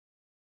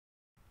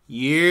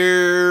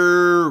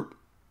Yeah.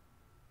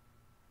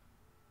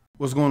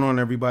 What's going on,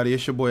 everybody?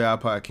 It's your boy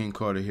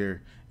iPodKingCarter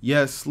here.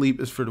 Yes,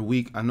 sleep is for the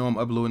weak. I know I'm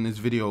uploading this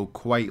video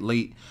quite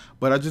late,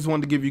 but I just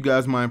wanted to give you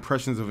guys my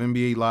impressions of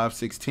NBA Live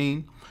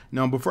 16.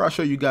 Now, before I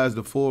show you guys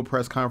the full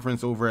press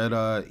conference over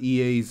at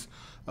EA's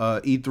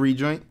E3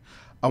 joint,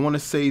 I want to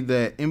say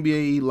that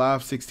NBA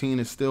Live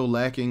 16 is still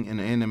lacking in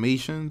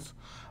animations,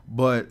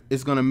 but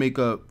it's going to make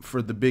up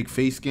for the big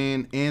face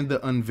scan and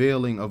the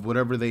unveiling of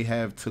whatever they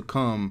have to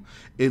come.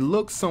 It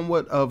looks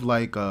somewhat of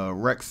like a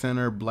Rec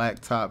Center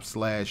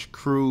Blacktop /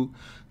 crew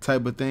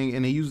type of thing,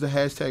 and they use the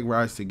hashtag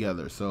Rise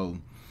Together. So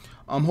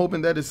I'm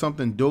hoping that is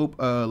something dope.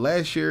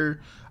 Last year,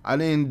 I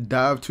didn't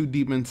dive too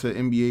deep into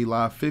NBA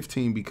Live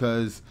 15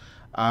 because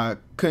I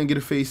couldn't get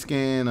a face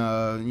scan.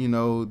 You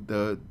know,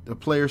 the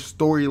player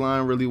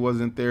storyline really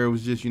wasn't there. It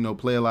was just, you know,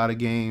 play a lot of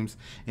games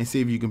and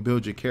see if you can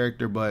build your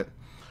character. But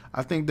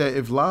I think that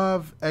if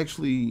Live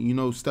actually, you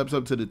know, steps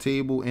up to the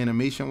table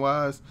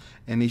animation-wise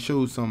and they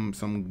show some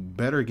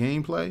better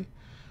gameplay,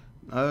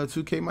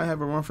 2K might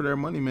have a run for their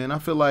money, man. I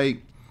feel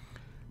like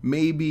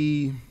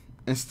maybe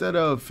instead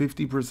of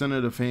 50%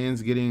 of the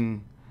fans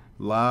getting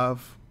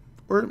Live,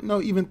 or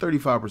no, even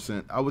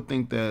 35%, I would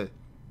think that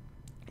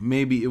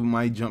maybe it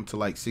might jump to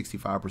like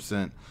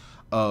 65%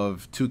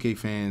 of 2K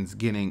fans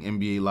getting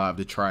NBA Live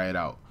to try it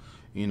out.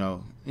 You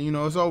know,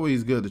 it's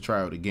always good to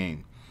try out a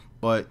game.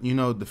 But, you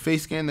know, the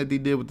face scan that they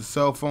did with the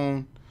cell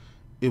phone,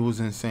 it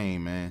was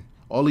insane, man.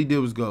 All he did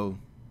was go,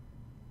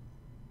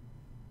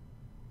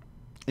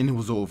 and it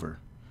was over.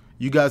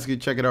 You guys can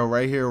check it out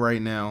right here, right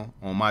now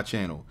on my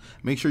channel.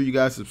 Make sure you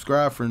guys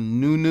subscribe for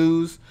new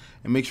news,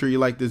 and make sure you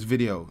like this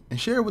video and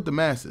share it with the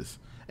masses.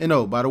 And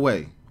oh, by the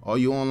way, all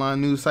you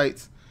online news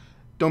sites,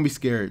 don't be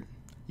scared.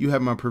 You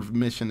have my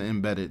permission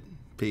embedded.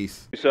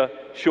 Peace. Sir,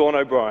 Sean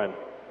O'Brien.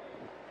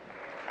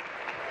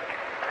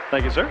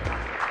 Thank you, sir.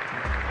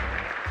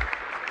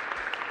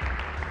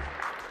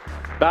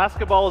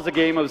 Basketball is a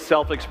game of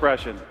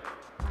self-expression.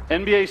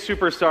 NBA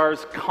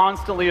superstars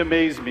constantly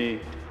amaze me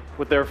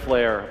with their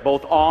flair,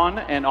 both on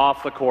and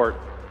off the court.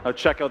 Now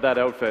check out that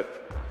outfit.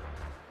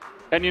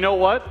 And you know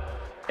what?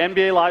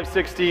 NBA Live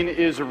 16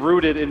 is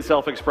rooted in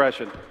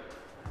self-expression.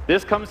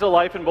 This comes to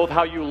life in both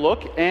how you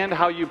look and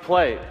how you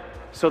play,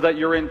 so that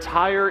your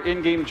entire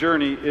in-game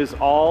journey is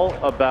all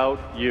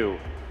about you.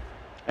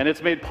 And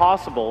it's made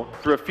possible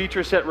through a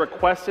feature set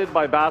requested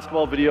by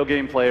basketball video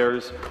game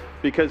players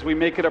because we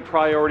make it a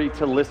priority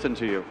to listen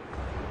to you.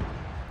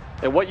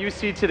 And what you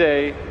see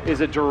today is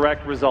a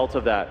direct result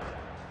of that.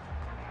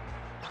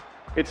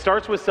 It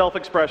starts with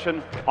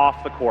self-expression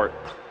off the court,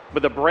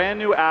 with a brand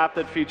new app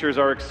that features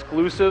our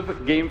exclusive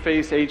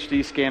GameFace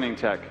HD scanning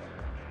tech.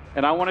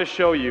 And I want to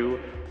show you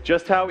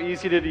just how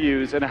easy to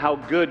use and how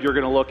good you're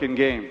going to look in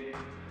game.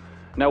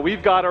 Now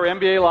we've got our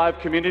NBA Live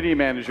community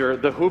manager,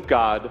 the Hoop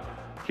God,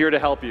 here to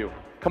help you.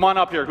 Come on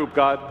up here, Hoop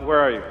God. Where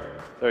are you?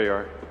 There you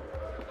are.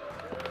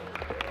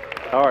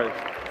 All right.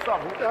 What's up,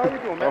 Hoop? How are you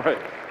doing, man? All right.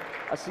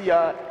 I see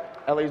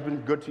LA's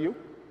been good to you.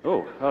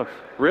 Oh,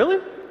 really?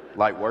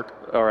 Light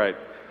work. All right.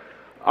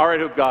 All right,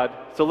 Hoop God.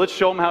 So let's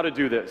show them how to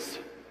do this.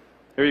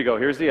 Here you go.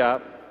 Here's the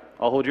app.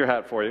 I'll hold your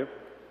hat for you.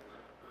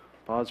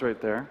 Pause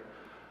right there.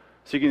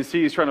 So you can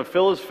see he's trying to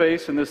fill his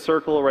face in this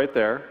circle right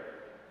there.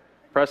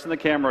 Pressing the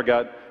camera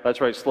guide. That's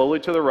right. Slowly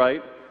to the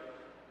right,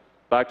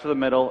 back to the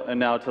middle, and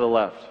now to the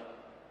left.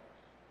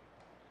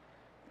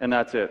 And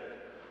that's it.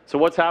 So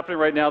what's happening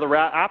right now, the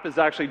app is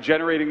actually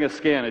generating a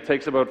scan. It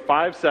takes about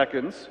 5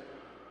 seconds.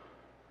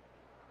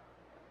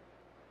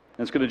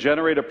 And it's going to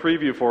generate a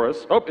preview for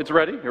us. Oh, it's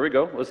ready. Here we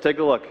go. Let's take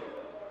a look.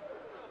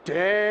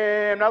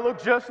 Damn, that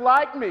looks just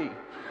like me.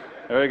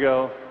 There we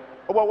go.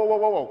 Oh,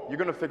 whoa. You're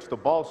going to fix the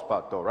ball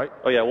spot, though, right?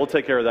 Oh, yeah, we'll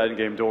take care of that in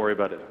game. Don't worry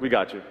about it. We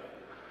got you.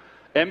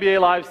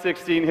 NBA Live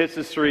 16 hits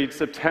the streets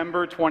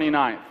September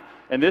 29th.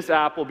 And this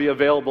app will be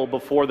available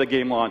before the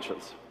game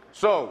launches.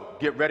 So,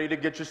 get ready to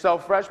get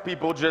yourself fresh,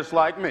 people just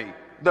like me,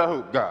 the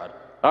Hoop God.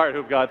 All right,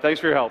 Hoop God,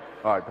 thanks for your help.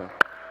 All right, man.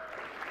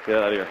 Get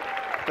out of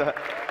here.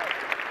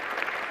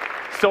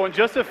 So in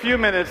just a few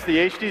minutes, the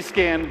HD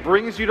scan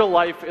brings you to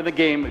life in the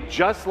game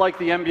just like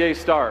the NBA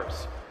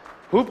stars.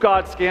 Hoop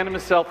God scanned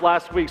himself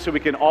last week so we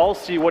can all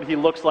see what he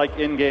looks like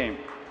in-game.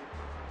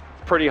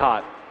 Pretty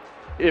hot.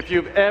 If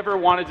you've ever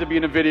wanted to be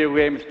in a video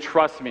game,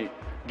 trust me,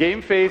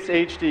 GameFace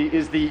HD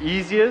is the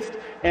easiest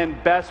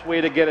and best way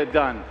to get it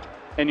done.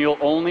 And you'll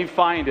only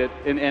find it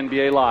in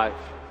NBA Live.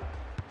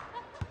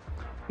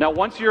 Now,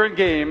 once you're in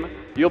game,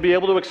 you'll be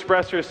able to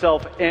express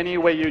yourself any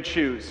way you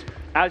choose.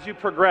 As you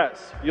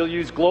progress, you'll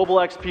use global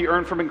XP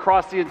earned from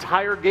across the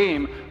entire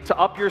game to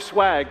up your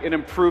swag and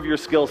improve your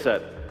skill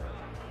set.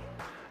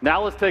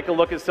 Now let's take a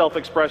look at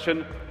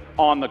self-expression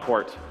on the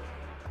court.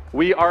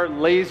 We are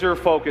laser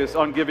focused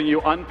on giving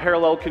you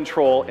unparalleled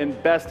control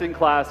and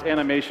best-in-class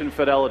animation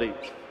fidelity.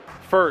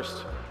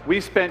 First, we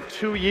spent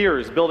 2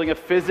 years building a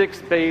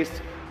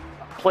physics-based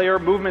player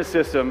movement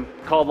system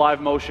called Live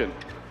Motion.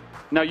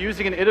 Now,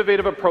 using an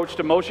innovative approach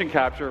to motion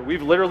capture,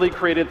 we've literally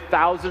created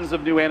thousands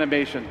of new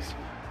animations.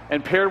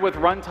 And paired with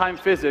runtime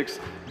physics,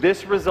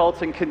 this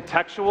results in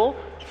contextual,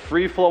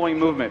 free-flowing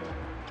movement.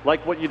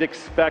 like what you'd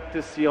expect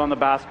to see on the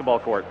basketball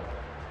court.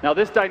 Now,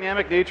 this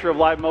dynamic nature of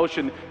live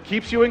motion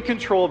keeps you in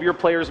control of your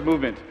player's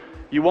movement.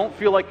 You won't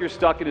feel like you're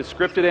stuck in a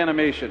scripted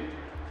animation.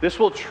 This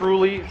will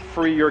truly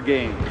free your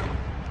game.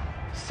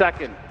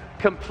 Second,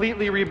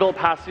 completely rebuilt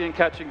passing and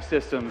catching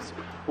systems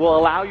will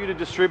allow you to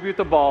distribute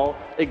the ball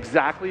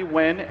exactly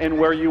when and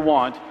where you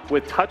want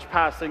with touch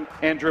passing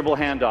and dribble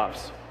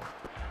handoffs.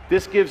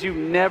 This gives you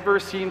never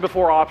seen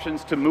before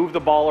options to move the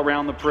ball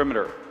around the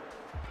perimeter.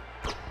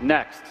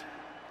 Next,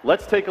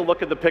 let's take a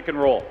look at the pick and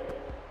roll.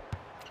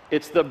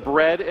 It's the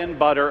bread and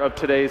butter of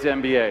today's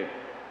NBA.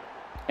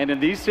 And in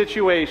these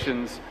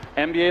situations,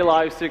 NBA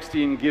Live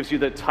 16 gives you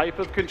the type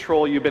of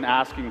control you've been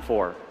asking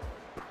for.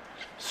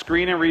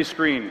 Screen and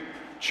rescreen.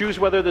 Choose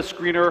whether the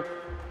screener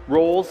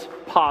rolls,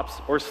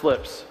 pops, or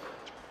slips.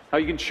 Now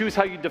you can choose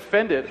how you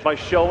defend it by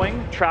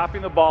showing,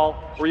 trapping the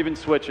ball, or even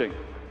switching.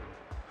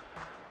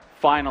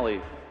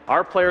 Finally,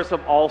 our players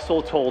have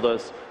also told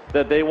us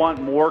that they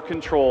want more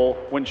control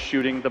when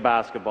shooting the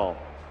basketball.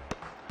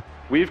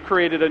 We've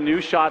created a new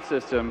shot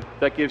system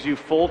that gives you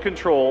full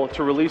control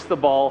to release the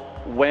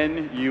ball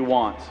when you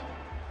want.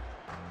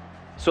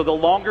 So the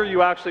longer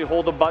you actually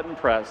hold the button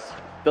press,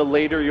 the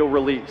later you'll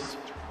release,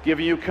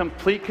 giving you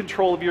complete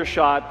control of your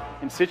shot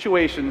in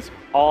situations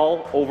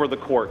all over the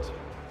court.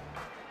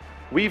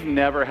 We've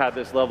never had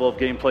this level of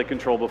gameplay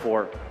control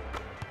before.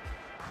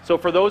 So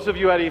for those of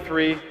you at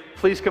E3,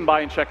 please come by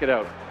and check it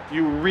out.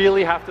 You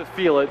really have to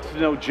feel it to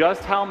know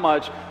just how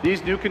much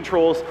these new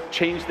controls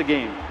change the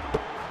game.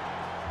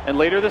 And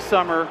later this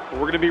summer, we're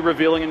going to be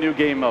revealing a new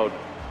game mode.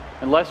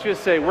 And let's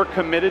just say we're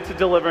committed to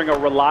delivering a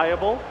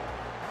reliable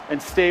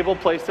and stable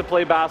place to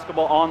play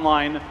basketball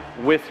online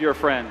with your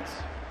friends.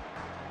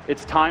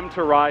 It's time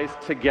to rise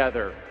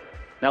together.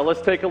 Now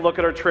let's take a look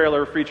at our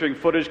trailer featuring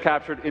footage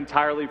captured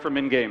entirely from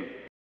in-game.